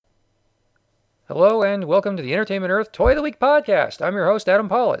Hello and welcome to the Entertainment Earth Toy of the Week podcast. I'm your host, Adam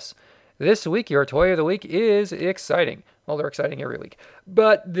Paulus. This week, your Toy of the Week is exciting. Well, they're exciting every week.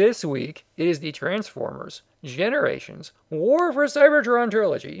 But this week, it is the Transformers, Generations, War for Cybertron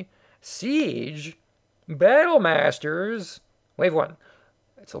trilogy, Siege, Battle Masters, Wave 1.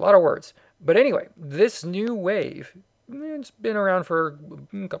 It's a lot of words. But anyway, this new wave, it's been around for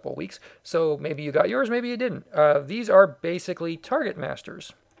a couple of weeks, so maybe you got yours, maybe you didn't. These are basically Target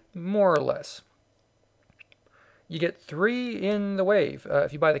Masters, more or less. You get 3 in the wave.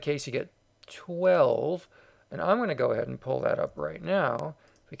 If you buy the case, you get 12. And I'm going to go ahead and pull that up right now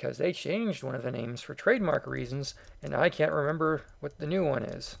because they changed one of the names for trademark reasons, and I can't remember what the new one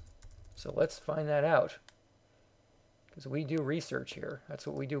is. So let's find that out because we do research here. That's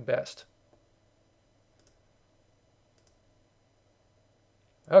what we do best.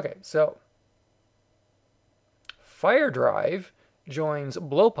 Okay, so Fire Drive joins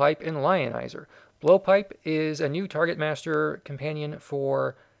Blowpipe and Lionizer. Blowpipe is a new Target Master companion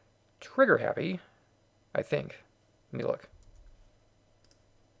for Trigger Happy, I think. Let me look.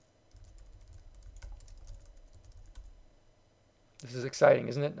 This is exciting,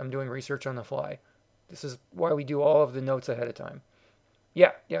 isn't it? I'm doing research on the fly. This is why we do all of the notes ahead of time.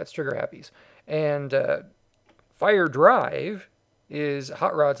 Yeah, it's Trigger Happy's. And Fire Drive is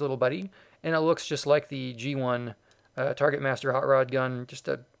Hot Rod's little buddy, and it looks just like the G1 Target Master Hot Rod gun,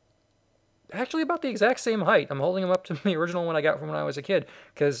 actually about the exact same height. I'm holding them up to the original one I got from when I was a kid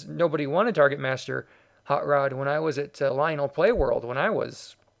because nobody wanted Target Master Hot Rod when I was at Lionel Play World when I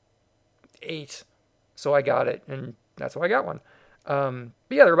was 8. So I got it, and that's why I got one. But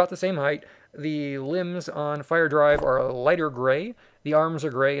yeah, they're about the same height. The limbs on Fire Drive are a lighter gray. The arms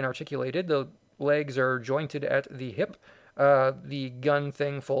are gray and articulated. The legs are jointed at the hip. The gun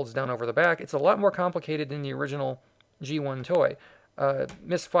thing folds down over the back. It's a lot more complicated than the original G1 toy.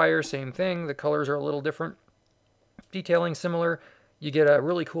 Misfire, same thing. The colors are a little different. Detailing similar. You get a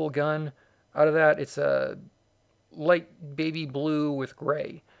really cool gun out of that. It's a light baby blue with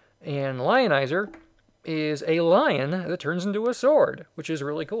gray. And Lionizer is a lion that turns into a sword, which is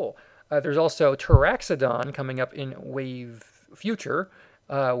really cool. There's also Taraxodon coming up in Wave Future,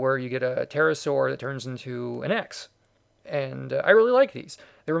 where you get a pterosaur that turns into an X. And I really like these.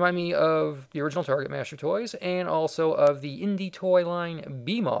 They remind me of the original Target Master toys and also of the indie toy line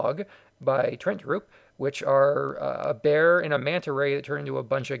B-Mog by Trent Group, which are a bear and a manta ray that turn into a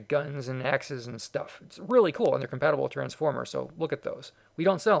bunch of guns and axes and stuff. It's really cool, and they're compatible with Transformers, so look at those. We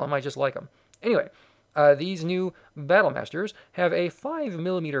don't sell them, I just like them. Anyway, these new Battle Masters have a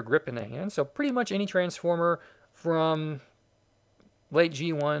 5mm grip in the hand, so pretty much any Transformer from late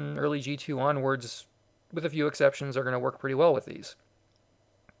G1, early G2 onwards, with a few exceptions, are going to work pretty well with these.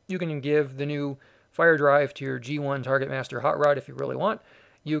 You can give the new Fire Drive to your G1 Target Master Hot Rod if you really want.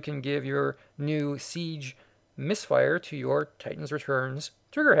 You can give your new Siege Misfire to your Titans Returns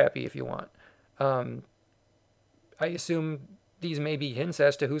Trigger Happy if you want. I assume these may be hints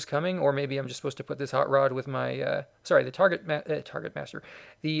as to who's coming, or maybe I'm just supposed to put this Hot Rod with my, the Target Master,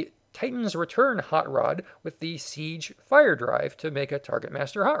 the Titans Return Hot Rod with the Siege Fire Drive to make a Target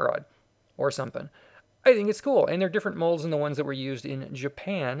Master Hot Rod, or something. I think it's cool, and they're different molds than the ones that were used in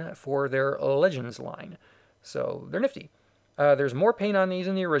Japan for their Legends line, so they're nifty. There's more paint on these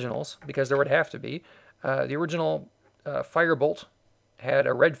than the originals, because there would have to be. The original Firebolt had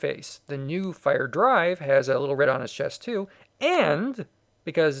a red face. The new Fire Drive has a little red on his chest too, and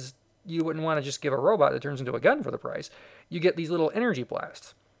because you wouldn't want to just give a robot that turns into a gun for the price, you get these little energy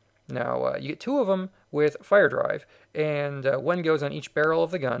blasts. Now, you get 2 of them with Fire Drive, and one goes on each barrel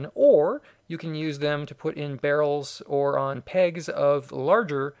of the gun, or you can use them to put in barrels or on pegs of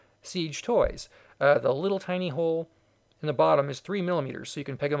larger Siege toys. The little tiny hole in the bottom is 3mm, so you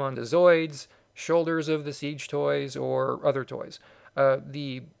can peg them onto Zoids, shoulders of the Siege toys, or other toys.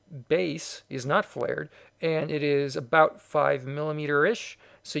 The base is not flared, and it is about 5mm-ish,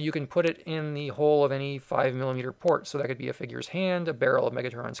 so you can put it in the hole of any 5mm port. So that could be a figure's hand, a barrel of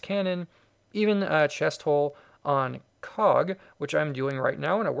Megatron's cannon, even a chest hole on Cog, which I'm doing right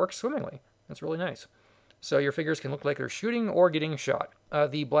now, and it works swimmingly. That's really nice. So your figures can look like they're shooting or getting shot.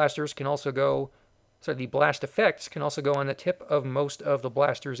 The blasters can also go, the blast effects can also go on the tip of most of the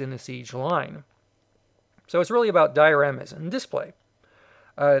blasters in the Siege line. So it's really about dioramas and display.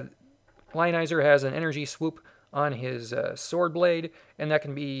 Lionizer has an energy swoop on his sword blade, and that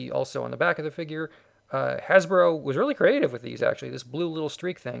can be also on the back of the figure. Hasbro was really creative with these, actually. This blue little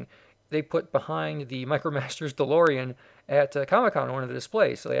streak thing they put behind the Micromasters DeLorean at Comic-Con on one of the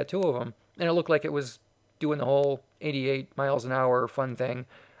displays. So they had 2 of them, and it looked like it was doing the whole 88 miles an hour fun thing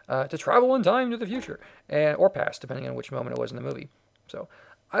to travel in time to the future, or past, depending on which moment it was in the movie. So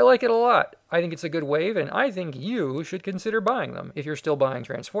I like it a lot. I think it's a good wave, and I think you should consider buying them if you're still buying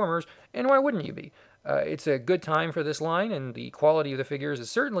Transformers, and why wouldn't you be? It's a good time for this line, and the quality of the figures has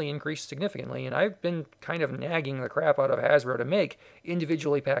certainly increased significantly, and I've been kind of nagging the crap out of Hasbro to make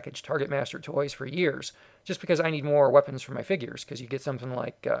individually packaged Target Master toys for years, just because I need more weapons for my figures, because you get something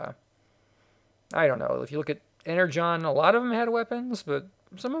like, I don't know, if you look at Energon, a lot of them had weapons, but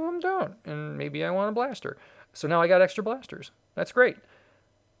some of them don't, and maybe I want a blaster. So now I got extra blasters. That's great.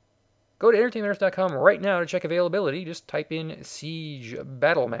 Go to entertainmentearth.com right now to check availability. Just type in Siege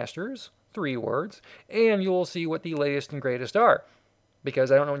Battle Masters, 3 words, and you'll see what the latest and greatest are.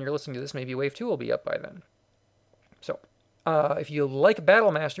 Because I don't know when you're listening to this, maybe Wave 2 will be up by then. So, if you like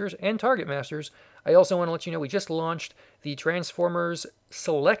Battle Masters and Target Masters, I also want to let you know we just launched the Transformers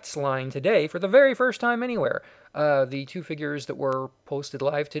Selects line today for the very first time anywhere. The 2 figures that were posted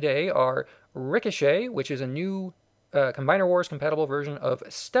live today are Ricochet, which is a new Combiner Wars compatible version of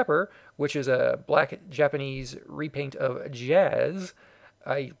Stepper, which is a black Japanese repaint of Jazz.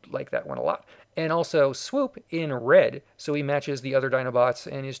 I like that one a lot. And also Swoop in red, so he matches the other Dinobots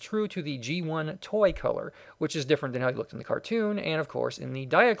and is true to the G1 toy color, which is different than how he looked in the cartoon, and of course in the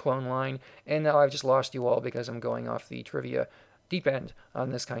Diaclone line. And now I've just lost you all because I'm going off the trivia deep end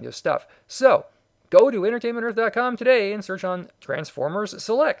on this kind of stuff. So, go to entertainmentearth.com today and search on Transformers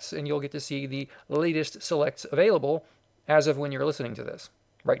Selects, and you'll get to see the latest selects available as of when you're listening to this.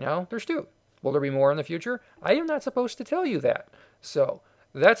 Right now, there's 2. Will there be more in the future? I am not supposed to tell you that. So,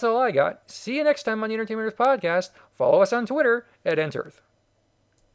 that's all I got. See you next time on the Entertainment Earth podcast. Follow us on Twitter at EntEarth.